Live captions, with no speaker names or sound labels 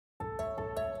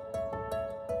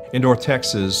In North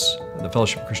Texas, the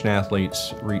Fellowship of Christian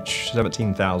Athletes reach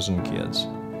 17,000 kids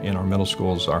in our middle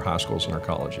schools, our high schools, and our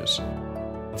colleges.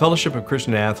 The Fellowship of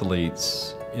Christian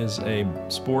Athletes is a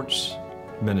sports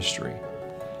ministry.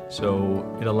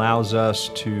 So it allows us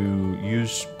to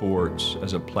use sports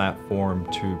as a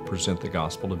platform to present the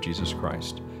gospel of Jesus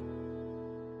Christ.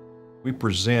 We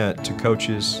present to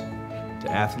coaches, to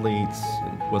athletes,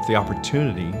 with the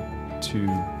opportunity to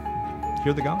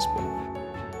hear the gospel.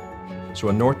 So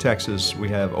in North Texas, we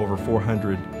have over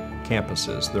 400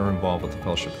 campuses that are involved with the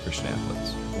Fellowship of Christian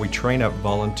Athletes. We train up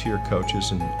volunteer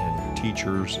coaches and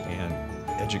teachers and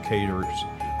educators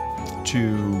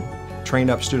to train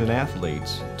up student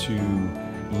athletes to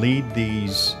lead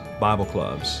these Bible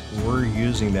clubs. We're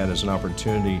using that as an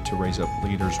opportunity to raise up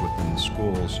leaders within the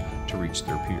schools to reach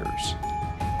their peers.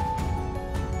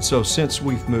 So since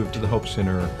we've moved to the Hope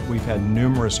Center, we've had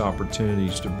numerous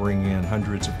opportunities to bring in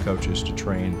hundreds of coaches to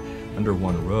train under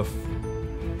one roof.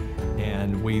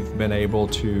 And we've been able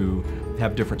to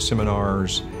have different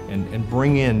seminars and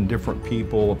bring in different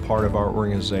people, a part of our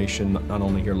organization, not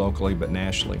only here locally, but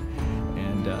nationally.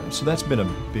 And so that's been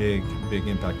a big, big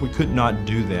impact. We could not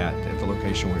do that at the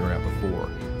location we were at before.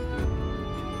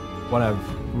 What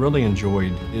I've really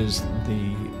enjoyed is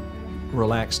the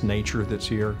relaxed nature that's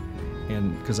here.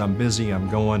 And because I'm busy, I'm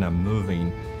going, I'm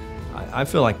moving, I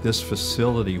feel like this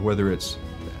facility, whether it's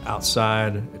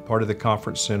outside, part of the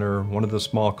conference center, one of the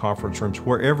small conference rooms,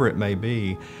 wherever it may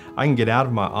be, I can get out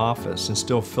of my office and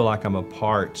still feel like I'm a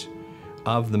part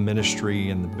of the ministry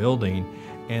and the building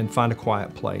and find a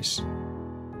quiet place.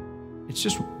 It's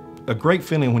just a great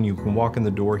feeling when you can walk in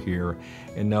the door here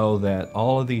and know that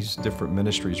all of these different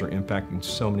ministries are impacting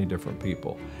so many different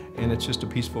people. And it's just a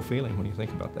peaceful feeling when you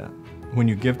think about that. When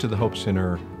you give to the Hope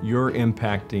Center, you're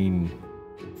impacting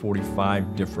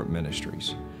 45 different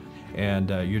ministries. And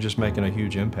you're just making a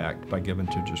huge impact by giving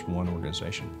to just one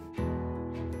organization.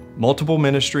 Multiple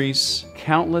ministries.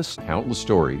 Countless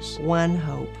stories. One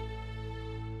hope.